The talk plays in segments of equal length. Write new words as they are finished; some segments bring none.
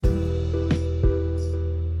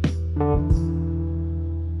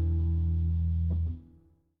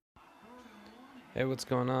Hey, what's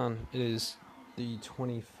going on? It is the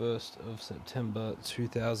 21st of September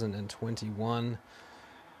 2021.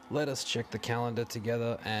 Let us check the calendar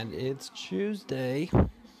together, and it's Tuesday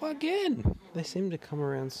again. They seem to come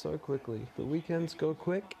around so quickly. The weekends go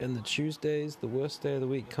quick, and the Tuesdays, the worst day of the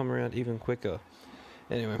week, come around even quicker.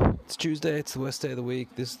 Anyway, it's Tuesday, it's the worst day of the week.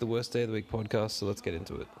 This is the Worst Day of the Week podcast, so let's get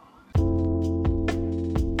into it.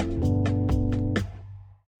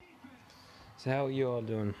 So how are you all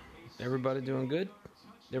doing? Everybody doing good?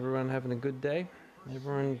 Everyone having a good day?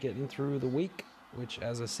 Everyone getting through the week, which,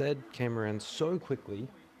 as I said, came around so quickly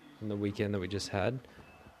in the weekend that we just had.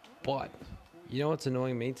 But you know what's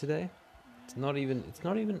annoying me today? It's not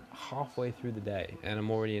even halfway through the day, and I'm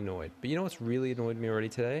already annoyed. But you know what's really annoyed me already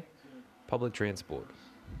today? Public transport.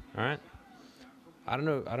 All right. I don't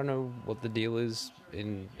know what the deal is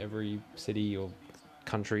in every city or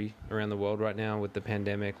country around the world right now with the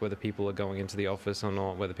pandemic, whether people are going into the office or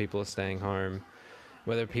not, whether people are staying home,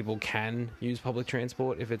 whether people can use public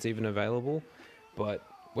transport if it's even available. But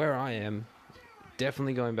where I am,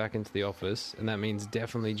 definitely going back into the office, and that means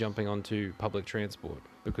definitely jumping onto public transport,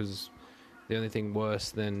 because the only thing worse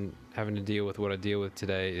than having to deal with what I deal with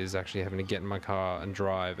today is actually having to get in my car and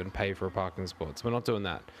drive and pay for a parking spot. So we're not doing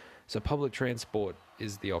that. So public transport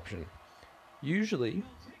is the option. Usually,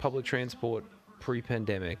 public transport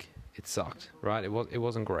pre-pandemic, it sucked, right? It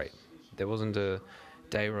wasn't great. There wasn't a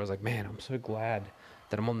day where I was like, man, I'm so glad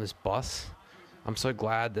that I'm on this bus. I'm so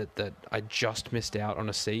glad that I just missed out on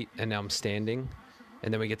a seat and now I'm standing.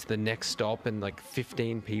 And then we get to the next stop and like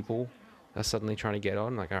 15 people are suddenly trying to get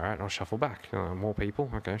on. Like, all right, I'll shuffle back. More people.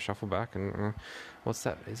 Okay, shuffle back. And what's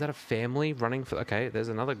that? Is that a family running for... Okay, there's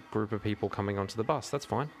another group of people coming onto the bus. That's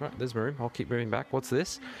fine. Right, there's room. I'll keep moving back. What's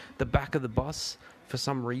this? The back of the bus, for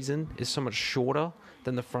some reason, is so much shorter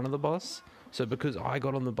than the front of the bus. So because I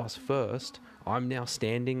got on the bus first, I'm now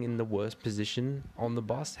standing in the worst position on the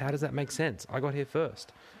bus. How does that make sense? I got here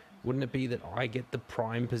first. Wouldn't it be that I get the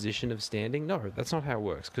prime position of standing? No, that's not how it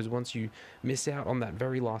works. Because once you miss out on that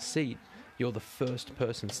very last seat, you're the first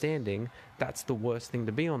person standing. That's the worst thing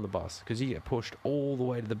to be on the bus, because you get pushed all the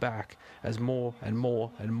way to the back as more and more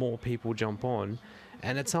and more people jump on.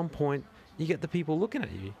 And at some point, you get the people looking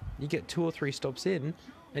at you. You get 2 or 3 stops in,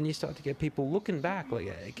 and you start to get people looking back. Like,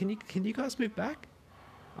 hey, can you guys move back?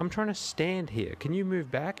 I'm trying to stand here. Can you move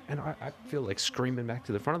back? And I feel like screaming back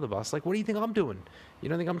to the front of the bus. Like, what do you think I'm doing? You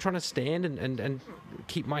don't think I'm trying to stand and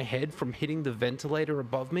keep my head from hitting the ventilator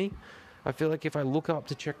above me? I feel like if I look up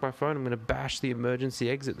to check my phone, I'm going to bash the emergency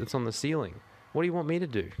exit that's on the ceiling. What do you want me to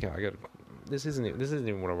do? Okay, this isn't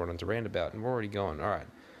even what I wanted to rant about, and we're already gone. All right.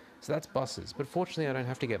 So that's buses. But fortunately, I don't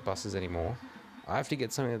have to get buses anymore. I have to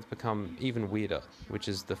get something that's become even weirder, which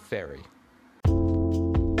is the ferry.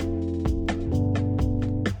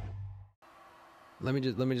 Let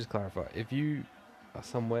me just clarify. If you are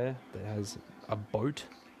somewhere that has a boat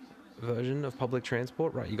version of public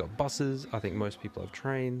transport, right? You got buses. I think most people have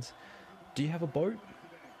trains. Do you have a boat?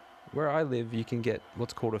 Where I live, you can get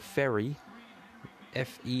what's called a ferry,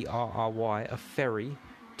 Ferry, a ferry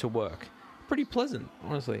to work. Pretty pleasant,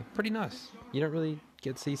 honestly. Pretty nice. You don't really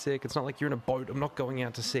get seasick. It's not like you're in a boat. I'm not going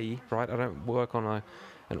out to sea, right? I don't work on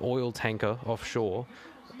an oil tanker offshore.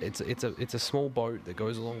 It's a small boat that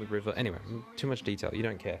goes along the river. Anyway, too much detail. You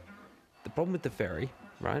don't care. The problem with the ferry,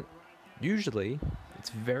 right? Usually, it's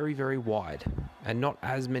very, very wide, and not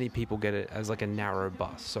as many people get it as like a narrow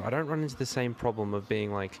bus. So I don't run into the same problem of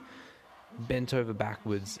being like bent over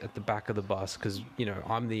backwards at the back of the bus because, you know,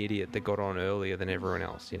 I'm the idiot that got on earlier than everyone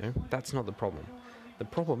else, you know? That's not the problem. The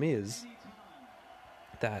problem is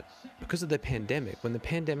that because of the pandemic, when the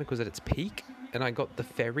pandemic was at its peak and I got the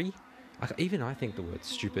ferry, even I think the word's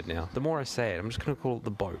stupid now. The more I say it, I'm just going to call it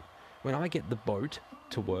the boat. When I get the boat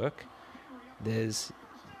to work, there's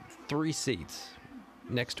 3 seats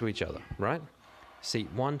next to each other, right? Seat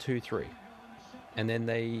 1, 2, 3. And then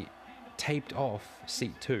they taped off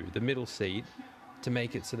seat 2, the middle seat, to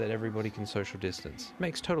make it so that everybody can social distance.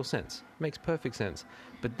 Makes total sense. Makes perfect sense.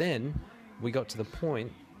 But then we got to the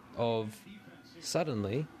point of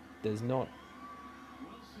suddenly there's not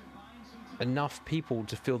enough people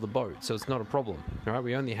to fill the boat, so it's not a problem, right?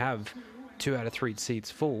 We only have 2 out of 3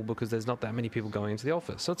 seats full because there's not that many people going into the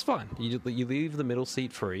office, so it's fine. You leave the middle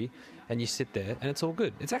seat free and you sit there and it's all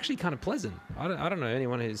good. It's actually kind of pleasant. I don't know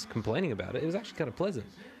anyone who's complaining about it. It was actually kind of pleasant.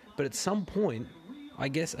 But at some point, I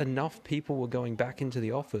guess enough people were going back into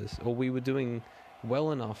the office, or we were doing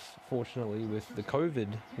well enough, fortunately, with the COVID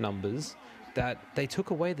numbers, that they took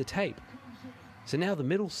away the tape. So now the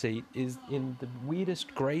middle seat is in the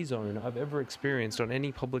weirdest grey zone I've ever experienced on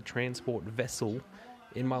any public transport vessel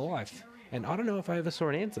in my life. And I don't know if I ever saw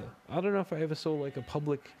an answer. I don't know if I ever saw like a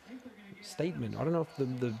public statement. I don't know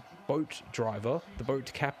if the boat driver, the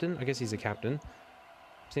boat captain, I guess he's a captain.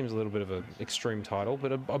 Seems a little bit of an extreme title,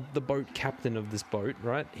 but the boat captain of this boat,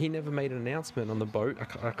 right? He never made an announcement on the boat.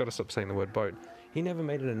 I've got to stop saying the word boat. He never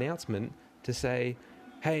made an announcement to say,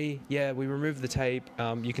 hey, yeah, we removed the tape.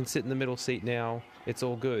 You can sit in the middle seat now. It's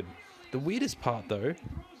all good. The weirdest part, though...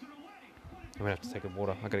 I'm going to have to take a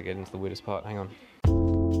water. I've got to get into the weirdest part. Hang on.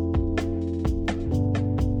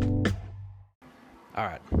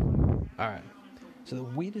 Alright. So the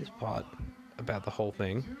weirdest part about the whole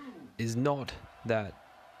thing is not that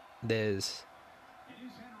there's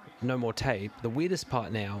no more tape. The weirdest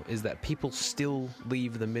part now is that people still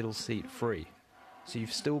leave the middle seat free. So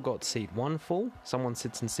you've still got seat 1 full, someone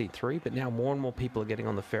sits in seat 3, but now more and more people are getting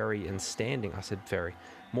on the ferry and standing. I said ferry.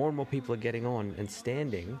 More and more people are getting on and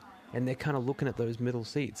standing, and they're kind of looking at those middle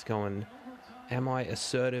seats going, am I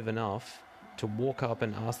assertive enough to walk up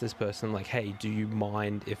and ask this person, like, hey, do you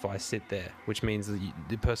mind if I sit there? Which means that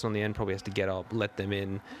the person on the end probably has to get up, let them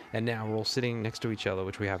in, and now we're all sitting next to each other,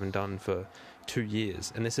 which we haven't done for 2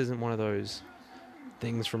 years. And this isn't one of those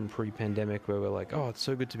things from pre-pandemic where we're like, oh, it's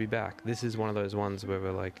so good to be back. This is one of those ones where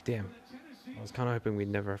we're like, damn, I was kind of hoping we'd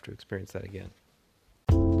never have to experience that again.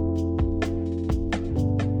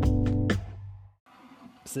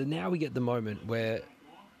 So now we get the moment where,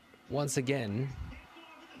 once again,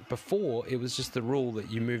 before it was just the rule that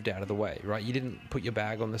you moved out of the way, right? You didn't put your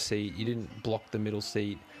bag on the seat, you didn't block the middle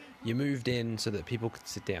seat, you moved in so that people could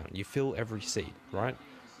sit down. You fill every seat, right?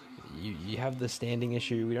 You have the standing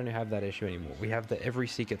issue. We don't have that issue anymore. We have the every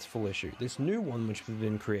seat gets full issue. This new one which has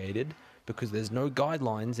been created, because there's no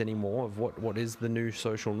guidelines anymore of what is the new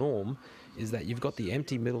social norm, is that you've got the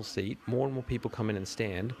empty middle seat. More and more people come in and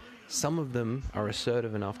stand. Some of them are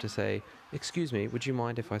assertive enough to say, excuse me, would you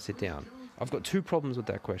mind if I sit down? I've got 2 problems with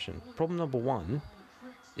that question. Problem number 1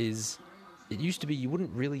 is, it used to be you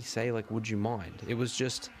wouldn't really say, like, would you mind? It was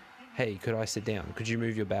just, hey, could I sit down? Could you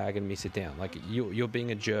move your bag and me sit down? Like, you're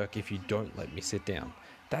being a jerk if you don't let me sit down.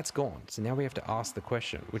 That's gone. So now we have to ask the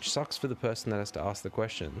question, which sucks for the person that has to ask the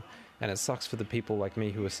question, and it sucks for the people like me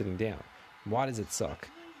who are sitting down. Why does it suck?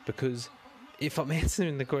 Because if I'm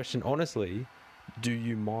answering the question honestly, do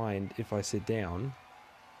you mind if I sit down?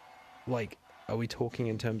 Like, are we talking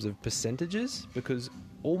in terms of percentages? Because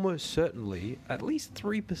almost certainly, at least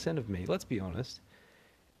 3% of me, let's be honest,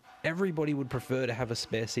 everybody would prefer to have a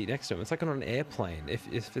spare seat next to them. It's like on an airplane.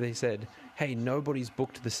 If they said, hey, nobody's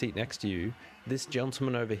booked the seat next to you, this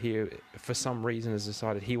gentleman over here, for some reason, has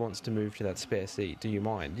decided he wants to move to that spare seat. Do you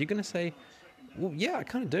mind? You're going to say, well, yeah, I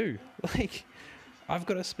kind of do. Like, I've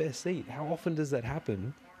got a spare seat. How often does that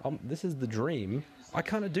happen? This is the dream. I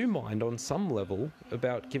kind of do mind on some level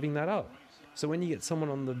about giving that up. So when you get someone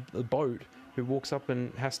on the boat who walks up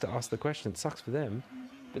and has to ask the question, it sucks for them,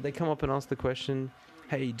 but they come up and ask the question,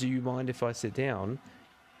 hey, do you mind if I sit down?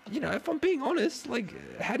 You know, if I'm being honest,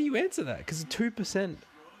 like, how do you answer that? Because 2%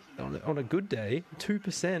 on a good day,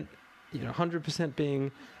 2%, 100%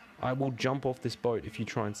 being, I will jump off this boat if you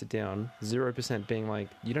try and sit down. 0% being like,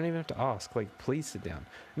 you don't even have to ask, like, please sit down.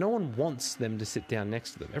 No one wants them to sit down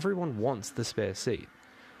next to them. Everyone wants the spare seat.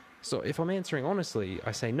 So if I'm answering honestly,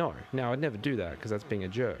 I say no. Now, I'd never do that because that's being a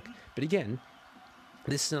jerk. But again,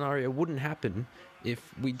 this scenario wouldn't happen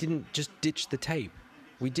if we didn't just ditch the tape.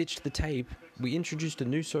 We ditched the tape. We introduced a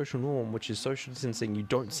new social norm, which is social distancing. You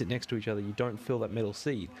don't sit next to each other. You don't fill that middle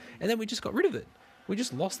seat. And then we just got rid of it. We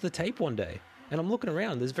just lost the tape one day. And I'm looking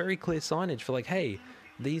around. There's very clear signage for, like, hey,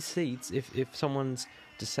 these seats, if someone's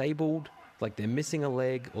disabled, like they're missing a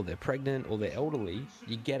leg, or they're pregnant, or they're elderly,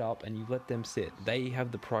 you get up and you let them sit. They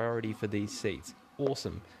have the priority for these seats.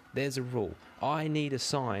 Awesome. There's a rule. I need a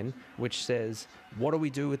sign which says, what do we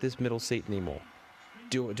do with this middle seat anymore?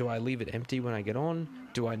 Do I leave it empty when I get on?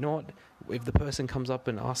 Do I not? If the person comes up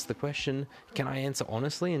and asks the question, can I answer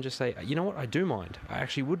honestly and just say, you know what, I do mind. I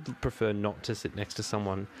actually would prefer not to sit next to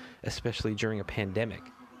someone, especially during a pandemic.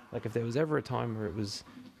 Like, if there was ever a time where it was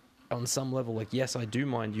on some level like, yes, I do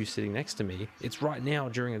mind you sitting next to me, it's right now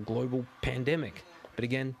during a global pandemic. But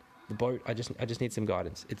again, the boat, I just need some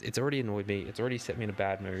guidance. It's already annoyed me. It's already set me in a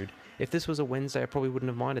bad mood. If this was a Wednesday, I probably wouldn't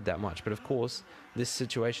have minded that much. But of course, this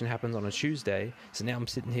situation happens on a Tuesday. So now I'm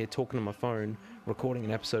sitting here talking on my phone, recording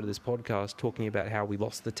an episode of this podcast, talking about how we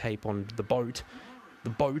lost the tape on the boat,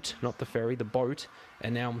 not the ferry, the boat.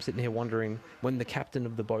 And now I'm sitting here wondering when the captain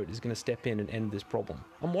of the boat is going to step in and end this problem.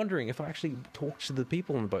 I'm wondering if I actually talk to the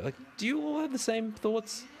people on the boat. Like, do you all have the same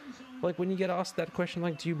thoughts? Like, when you get asked that question,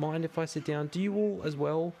 like, do you mind if I sit down? Do you all as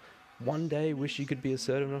well one day wish you could be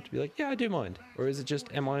assertive enough to be like, yeah, I do mind? Or is it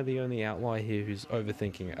just, am I the only outlier here who's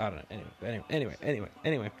overthinking it? I don't know.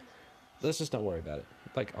 Anyway, let's just not worry about it.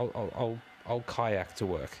 Like, I'll I'll kayak to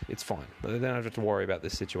work. It's fine. I don't have to worry about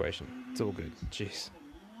this situation. It's all good. Jeez.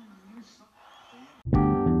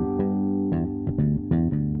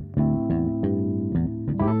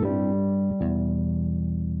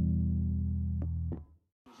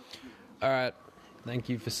 All right. Thank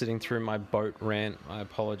you for sitting through my boat rant. I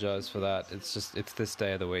apologize for that. It's this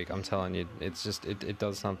day of the week. I'm telling you, it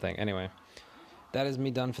does something. Anyway, that is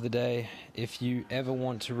me done for the day. If you ever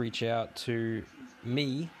want to reach out to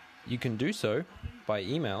me, you can do so by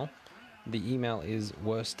email. The email is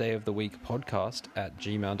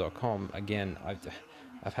worstdayoftheweekpodcast@gmail.com. Again,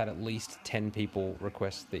 I've had at least 10 people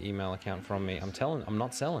request the email account from me. I'm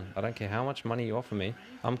not selling. I don't care how much money you offer me.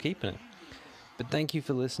 I'm keeping it. But thank you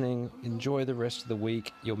for listening. Enjoy the rest of the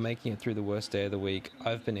week. You're making it through the worst day of the week.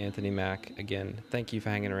 I've been Anthony Mack. Again, thank you for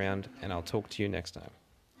hanging around, and I'll talk to you next time.